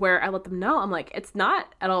work where I let them know, I'm like, it's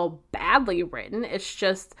not at all badly written. It's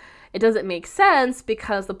just, it doesn't make sense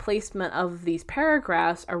because the placement of these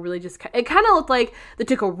paragraphs are really just, it kind of looked like they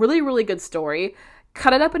took a really, really good story,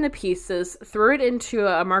 cut it up into pieces, threw it into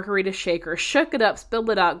a margarita shaker, shook it up, spilled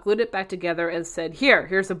it out, glued it back together, and said,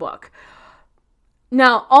 here's a book.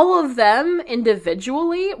 Now, all of them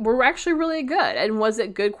individually were actually really good. And was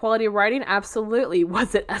it good quality writing? Absolutely.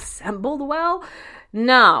 Was it assembled well?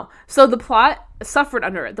 No. So the plot suffered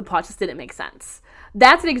under it. The plot just didn't make sense.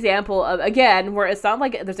 That's an example of, again, where it's not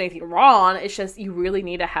like there's anything wrong. It's just you really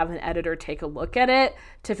need to have an editor take a look at it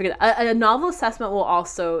to figure that. A novel assessment will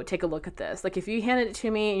also take a look at this. Like if you handed it to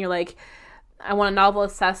me and you're like, I want a novel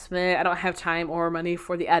assessment. I don't have time or money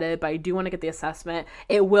for the edit, but I do want to get the assessment.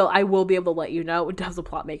 I will be able to let you know, does the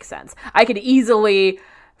plot make sense? I could easily,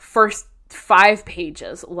 first 5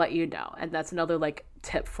 pages, let you know. And that's another like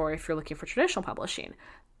tip for if you're looking for traditional publishing.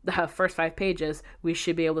 The first 5 pages, we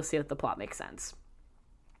should be able to see that the plot makes sense.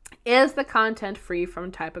 Is the content free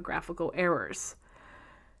from typographical errors?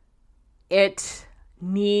 It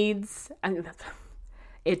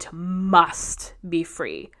must be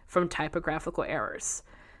free from typographical errors.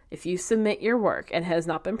 If you submit your work and has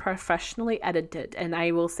not been professionally edited, and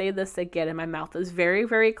I will say this again, and my mouth is very,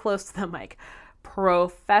 very close to the mic,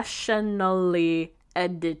 professionally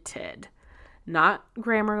edited. Not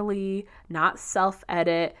Grammarly, not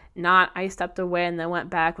self-edit, not I stepped away and then went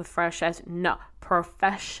back with fresh eyes. No,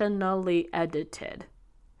 professionally edited.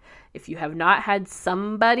 If you have not had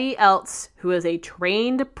somebody else who is a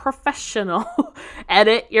trained professional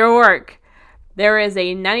edit your work, there is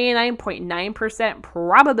a 99.9%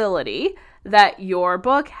 probability that your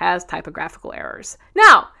book has typographical errors.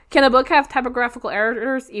 Now, can a book have typographical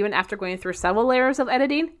errors even after going through several layers of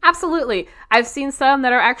editing? Absolutely. I've seen some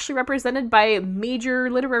that are actually represented by major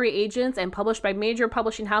literary agents and published by major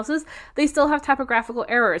publishing houses. They still have typographical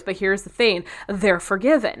errors, but here's the thing, they're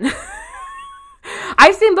forgiven.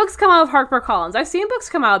 I've seen books come out of HarperCollins. I've seen books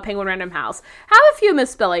come out of Penguin Random House. Have a few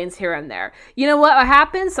misspellings here and there. You know what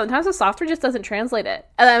happens? Sometimes the software just doesn't translate it.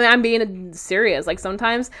 I mean, I'm being serious. Like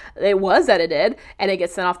sometimes it was edited and it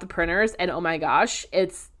gets sent off to printers and oh my gosh,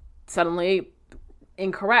 it's suddenly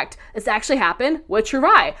incorrect. It's actually happened with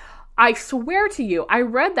Truvai. I swear to you, I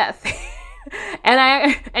read that thing.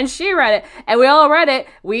 And she read it, and we all read it.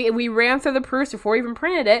 We ran through the proofs before we even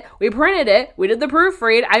printed it. We printed it. We did the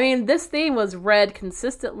proofread. I mean, this thing was read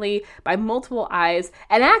consistently by multiple eyes.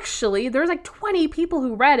 And actually, there's like 20 people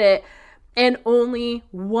who read it, and only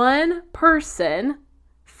one person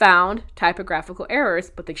found typographical errors,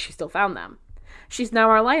 but she still found them. She's now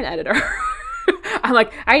our line editor. I'm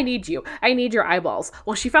like, I need you. I need your eyeballs.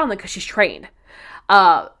 Well, she found them because she's trained.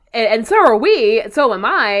 And so are we, so am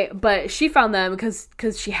I, but she found them because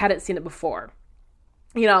she hadn't seen it before,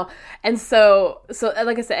 you know? And so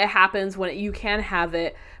like I said, it happens when you can have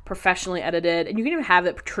it professionally edited, and you can even have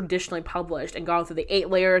it traditionally published and gone through the 8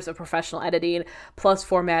 layers of professional editing, plus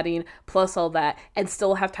formatting, plus all that, and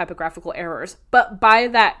still have typographical errors. But by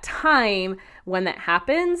that time, when that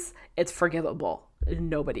happens, it's forgivable.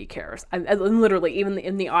 Nobody cares. I literally, even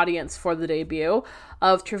in the audience for the debut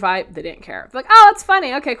of Truvai, they didn't care. Like, oh, that's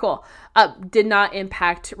funny. Okay, cool. Did not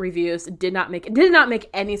impact reviews. Did not make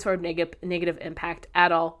any sort of negative impact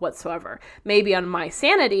at all whatsoever. Maybe on my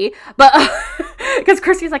sanity, but because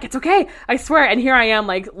Christy's like, it's okay, I swear. And here I am,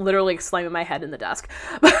 like literally slamming my head in the desk.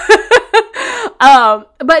 But no,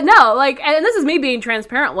 like, and this is me being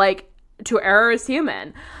transparent. Like, to err is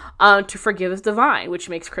human. To forgive is divine, which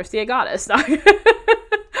makes Christy a goddess.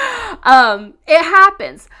 It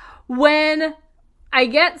happens. When I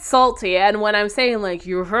get salty and when I'm saying, like,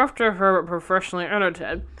 you have to have it professionally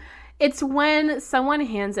edited, it's when someone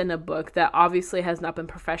hands in a book that obviously has not been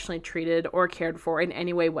professionally treated or cared for in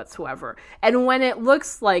any way whatsoever. And when it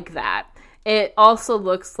looks like that, it also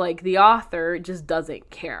looks like the author just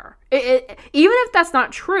doesn't care. Even if that's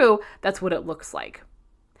not true, that's what it looks like.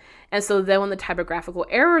 And so then when the typographical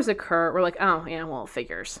errors occur, we're like, oh, yeah, well, it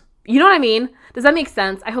figures. You know what I mean? Does that make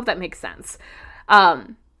sense? I hope that makes sense.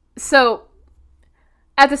 So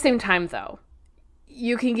at the same time, though,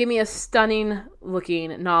 you can give me a stunning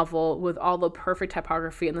looking novel with all the perfect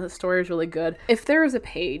typography and the story is really good. If there is a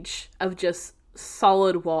page of just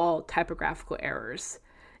solid wall typographical errors,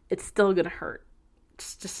 it's still going to hurt.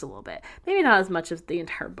 Just a little bit. Maybe not as much as the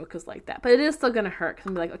entire book is like that, but it is still going to hurt because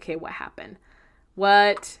I'm like, okay, what happened?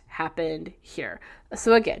 What happened here?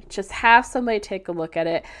 So again, just have somebody take a look at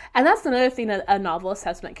it. And that's another thing that a novel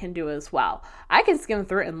assessment can do as well. I can skim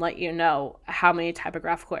through it and let you know how many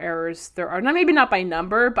typographical errors there are. Now, maybe not by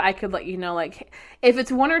number, but I could let you know, like, if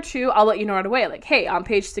it's 1 or 2, I'll let you know right away. Like, hey, on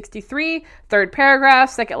page 63, 3rd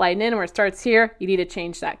paragraph, 2nd line in where it starts here, you need to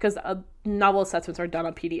change that because novel assessments are done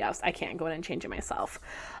on PDFs. I can't go in and change it myself.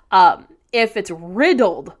 If it's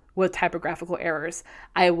riddled with typographical errors,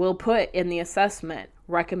 I will put in the assessment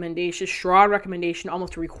recommendation, strong recommendation,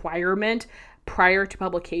 almost a requirement prior to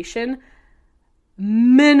publication,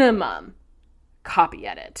 minimum copy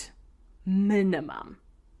edit. Minimum.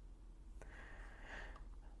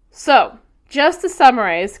 So, just to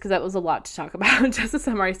summarize, because that was a lot to talk about, just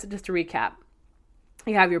to recap.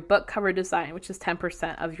 You have your book cover design, which is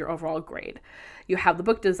 10% of your overall grade. You have the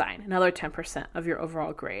book design, another 10% of your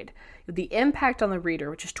overall grade. The impact on the reader,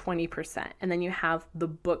 which is 20%. And then you have the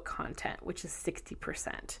book content, which is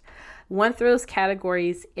 60%. Went through those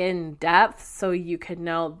categories in depth so you could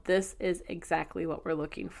know this is exactly what we're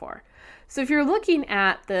looking for. So if you're looking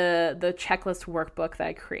at the checklist workbook that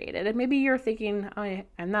I created, and maybe you're thinking, oh,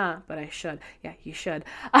 I'm not, but I should. Yeah, you should.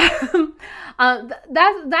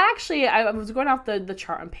 That actually, I was going off the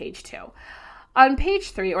chart on page 2. On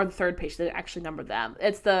page 3, or the third page, they actually number them.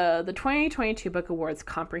 It's the 2022 Book Awards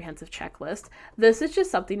Comprehensive Checklist. This is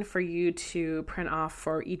just something for you to print off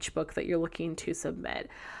for each book that you're looking to submit.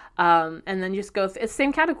 And then just go, it's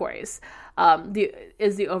same categories.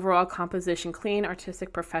 Is the overall composition clean,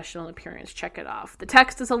 artistic, professional appearance? Check it off. The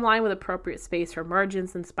text is aligned with appropriate space for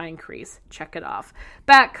margins and spine crease. Check it off.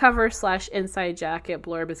 Back cover / inside jacket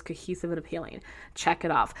blurb is cohesive and appealing. Check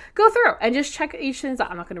it off. Go through and just check each thing.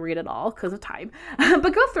 I'm not going to read it all because of time,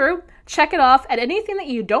 but go through, check it off. And anything that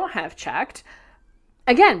you don't have checked,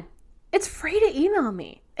 again, it's free to email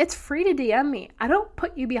me. It's free to DM me. I don't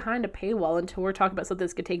put you behind a paywall until we're talking about something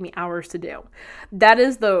that's going to take me hours to do. That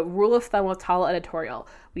is the rule of thumb with Tala Editorial.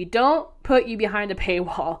 We don't put you behind a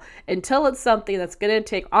paywall until it's something that's going to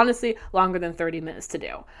take, honestly, longer than 30 minutes to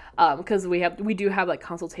do. Because we do have like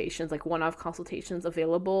consultations, like one-off consultations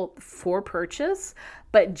available for purchase,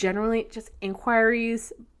 but generally just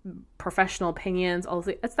inquiries, professional opinions, all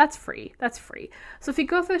that's free. That's free. So if you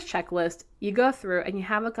go through this checklist, you go through and you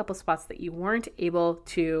have a couple spots that you weren't able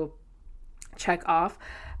to check off,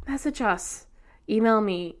 message us, email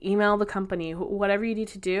me, email the company, whatever you need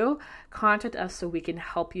to do, contact us so we can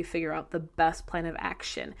help you figure out the best plan of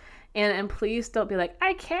action. And please don't be like,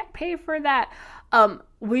 I can't pay for that.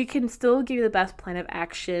 We can still give you the best plan of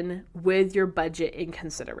action with your budget in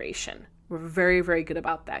consideration. We're very, very good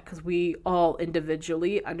about that because we all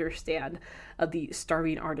individually understand the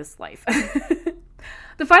starving artist life.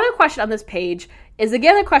 The final question on this page is,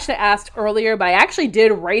 again, a question I asked earlier, but I actually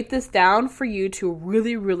did write this down for you to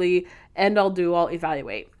really, really end-all, do-all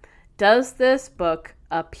evaluate. Does this book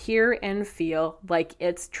appear and feel like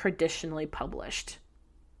it's traditionally published?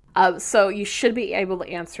 So you should be able to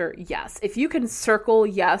answer yes. If you can circle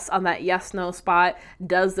yes on that yes/no spot,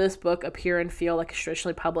 does this book appear and feel like it's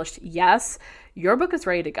traditionally published? Yes, your book is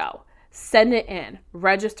ready to go. Send it in.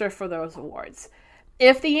 Register for those awards.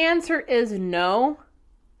 If the answer is no,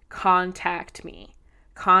 contact me.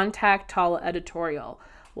 Contact Tala Editorial.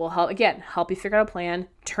 We'll help you figure out a plan,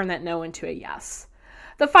 turn that no into a yes.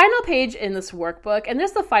 The final page in this workbook, and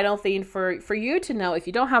this is the final thing for you to know if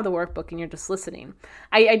you don't have the workbook and you're just listening.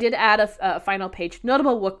 I did add a final page,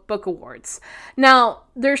 notable book awards. Now,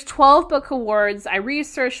 there's 12 book awards. I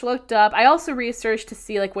researched, looked up. I also researched to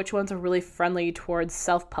see like which ones are really friendly towards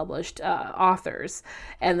self-published authors.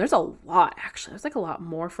 And there's a lot, actually. There's like a lot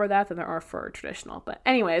more for that than there are for traditional. But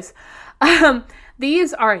anyways,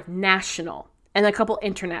 these are national and a couple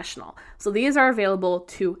international. So these are available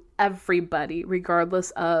to everybody,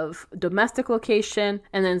 regardless of domestic location,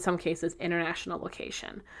 and then in some cases, international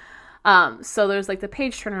location. So there's like the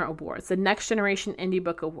Page Turner Awards, the Next Generation Indie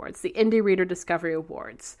Book Awards, the Indie Reader Discovery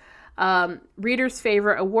Awards, Reader's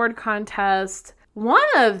Favorite Award Contest. One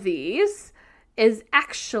of these is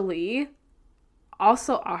actually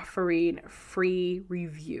also offering free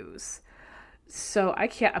reviews. So I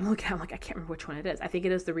can't remember which one it is. I think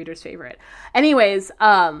it is the Reader's Favorite. Anyways,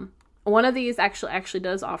 one of these actually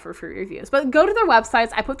does offer free reviews. But go to their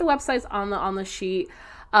websites. I put the websites on the sheet.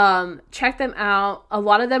 Check them out. A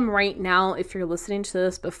lot of them right now, if you're listening to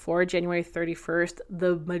this before January 31st,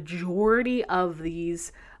 the majority of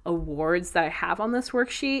these awards that I have on this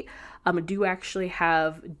worksheet do actually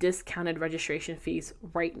have discounted registration fees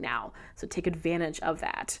right now. So take advantage of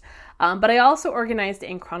that. But I also organized it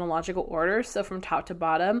in chronological order. So from top to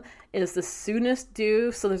bottom is the soonest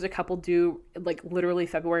due. So there's a couple due like literally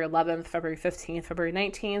February 11th, February 15th, February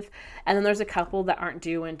 19th. And then there's a couple that aren't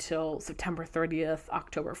due until September 30th,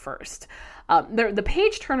 October 1st. The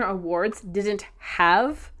Page Turner Awards didn't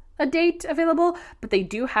have a date available, but they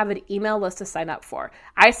do have an email list to sign up for.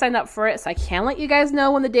 I signed up for it, so I can let you guys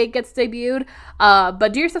know when the date gets debuted.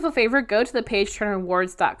 But do yourself a favor, go to the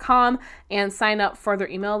pageturner.awards.com and sign up for their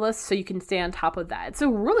email list so you can stay on top of that. It's a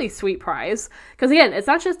really sweet prize. Because again, it's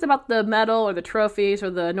not just about the medal or the trophies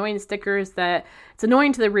or the annoying stickers that it's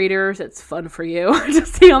annoying to the readers. It's fun for you to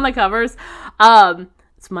see on the covers.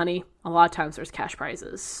 It's money. A lot of times there's cash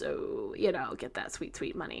prizes. So, get that sweet,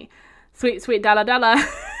 sweet money. Sweet, sweet dollar. But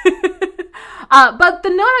the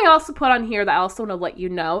note I also put on here that I also want to let you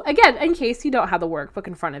know, again, in case you don't have the workbook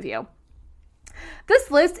in front of you. This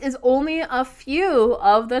list is only a few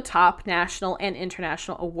of the top national and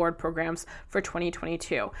international award programs for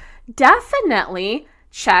 2022. Definitely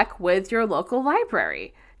check with your local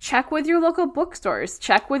library. Check with your local bookstores.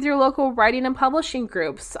 Check with your local writing and publishing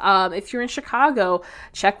groups. If you're in Chicago,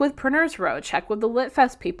 check with Printers Row. Check with the Lit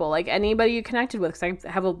Fest people, like anybody you connected with. Because I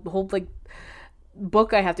have a whole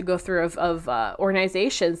book I have to go through of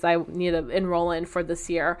organizations I need to enroll in for this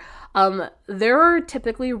year. There are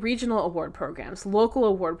typically regional award programs, local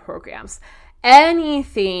award programs.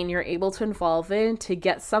 Anything you're able to involve in to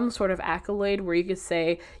get some sort of accolade where you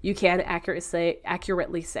can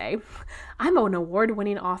accurately say, I'm an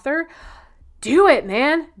award-winning author. Do it,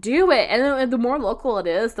 man. Do it. And the more local it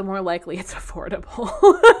is, the more likely it's affordable.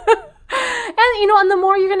 And the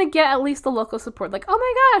more you're going to get at least the local support. Like, oh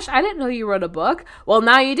my gosh, I didn't know you wrote a book. Well,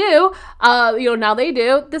 now you do. Now they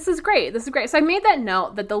do. This is great. So I made that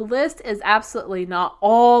note that the list is absolutely not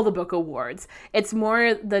all the book awards. It's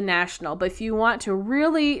more the national. But if you want to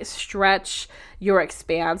really stretch your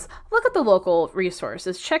expanse, look at the local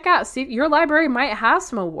resources. Check out, see, your library might have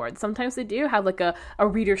some awards. Sometimes they do have like a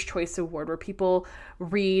Reader's Choice Award where people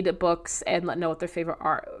read books and know what their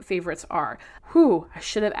favorites are. I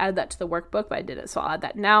should have added that to the workbook, but I didn't. So I'll add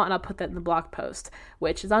that now, and I'll put that in the blog post,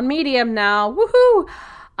 which is on Medium now.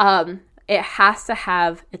 Woohoo! It has to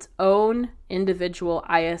have its own individual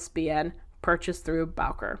ISBN purchased through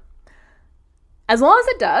Bowker. As long as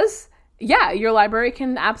it does, yeah, your library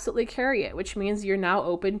can absolutely carry it, which means you're now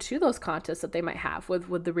open to those contests that they might have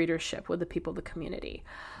with the readership, with the people of the community.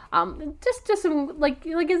 Just some, like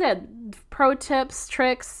I said, pro tips,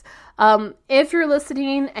 tricks. If you're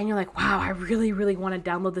listening and you're like, wow, I really, really want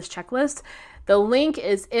to download this checklist, the link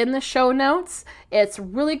is in the show notes. It's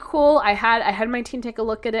really cool. I had my team take a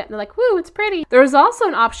look at it and they're like, woo, it's pretty. There's also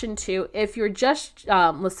an option too, if you're just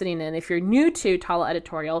listening in, if you're new to Tala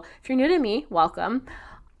Editorial, if you're new to me, welcome.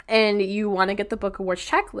 And you want to get the Book Awards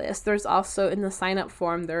checklist, there's also in the sign-up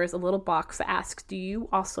form, there is a little box that asks, do you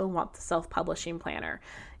also want the self-publishing planner?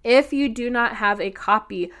 If you do not have a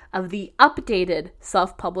copy of the updated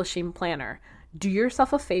self-publishing planner, do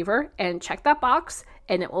yourself a favor and check that box,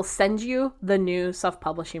 and it will send you the new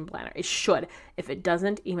self-publishing planner. It should. If it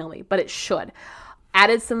doesn't, email me, but it should.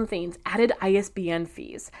 Added some things, added ISBN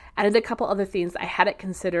fees, added a couple other things I hadn't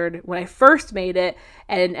considered when I first made it,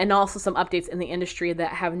 and also some updates in the industry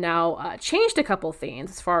that have now changed a couple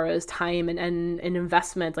things as far as time and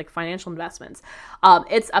investments, like financial investments.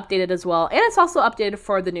 It's updated as well, and it's also updated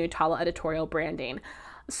for the new Tala Editorial branding.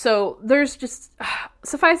 So there's just,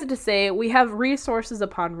 suffice it to say, we have resources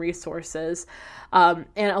upon resources, and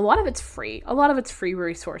a lot of it's free. A lot of it's free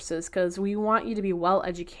resources because we want you to be well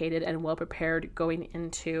educated and well prepared going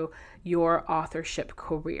into your authorship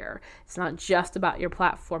career. It's not just about your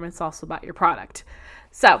platform, it's also about your product.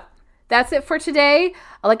 So that's it for today.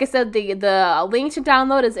 Like I said, the link to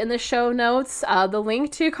download is in the show notes. The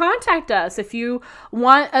link to contact us if you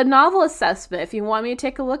want a novel assessment, if you want me to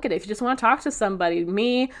take a look at it, if you just want to talk to somebody,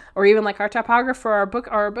 me, or even like our typographer, our book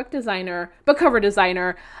cover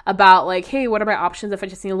designer, about like, hey, what are my options if I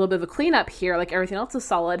just need a little bit of a cleanup here, like everything else is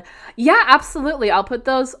solid. Yeah, absolutely. I'll put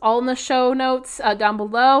those all in the show notes down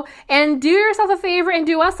below. And do yourself a favor and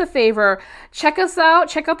do us a favor. Check us out.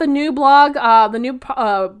 Check out the new blog, the new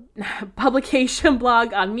publication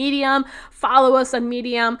blog on Medium. Follow us on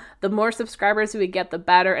Medium. The more subscribers we get, the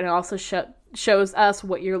better, and it also shows us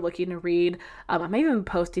what you're looking to read. I'm even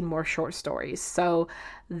posting more short stories, so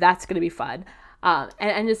that's going to be fun.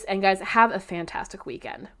 And guys, have a fantastic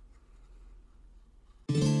weekend.